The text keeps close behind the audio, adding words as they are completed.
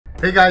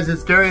Hey guys,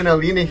 it's Gary and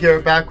Alina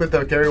here, back with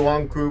the Gary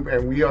Wong Group,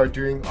 and we are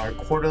doing our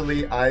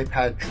quarterly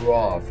iPad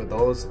draw. For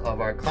those of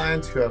our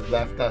clients who have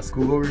left us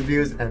Google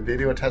reviews and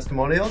video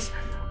testimonials,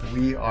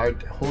 we are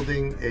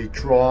holding a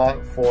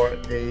draw for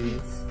a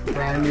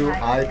brand new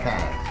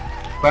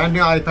iPad. Brand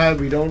new iPad.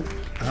 We don't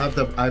have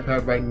the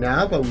iPad right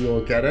now, but we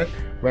will get it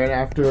right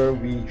after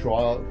we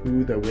draw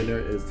who the winner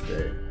is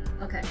today.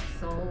 Okay,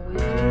 so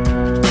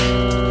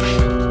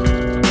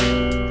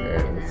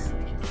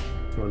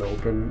you want to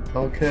open?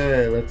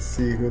 Okay, let's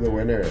see who the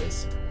winner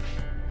is.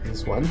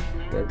 This one.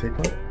 Do I take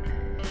one?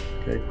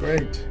 Okay,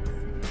 great.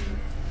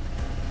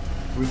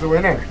 Who's the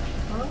winner?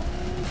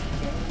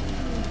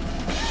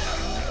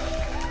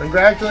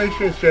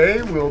 Congratulations,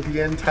 Jay. We'll be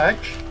in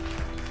touch.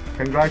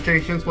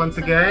 Congratulations once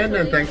again,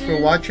 and thanks for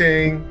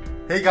watching.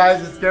 Hey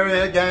guys, it's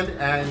Gary again,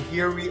 and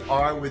here we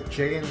are with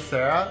Jay and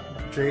Sarah.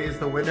 Jay is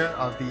the winner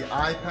of the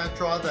iPad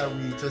draw that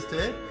we just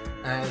did,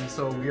 and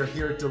so we are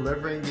here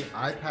delivering the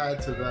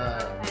iPad to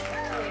them.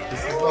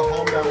 This is the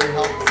home that we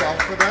helped sell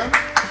for them.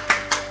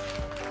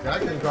 Yeah,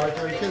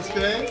 congratulations,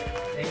 Jay.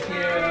 Thank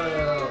you.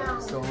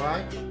 Thank you so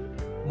much.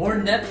 More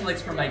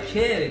Netflix for my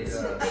kids.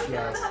 Yes,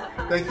 yes.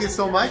 Thank you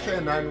so much,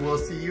 and then we'll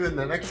see you in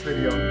the next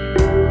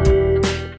video.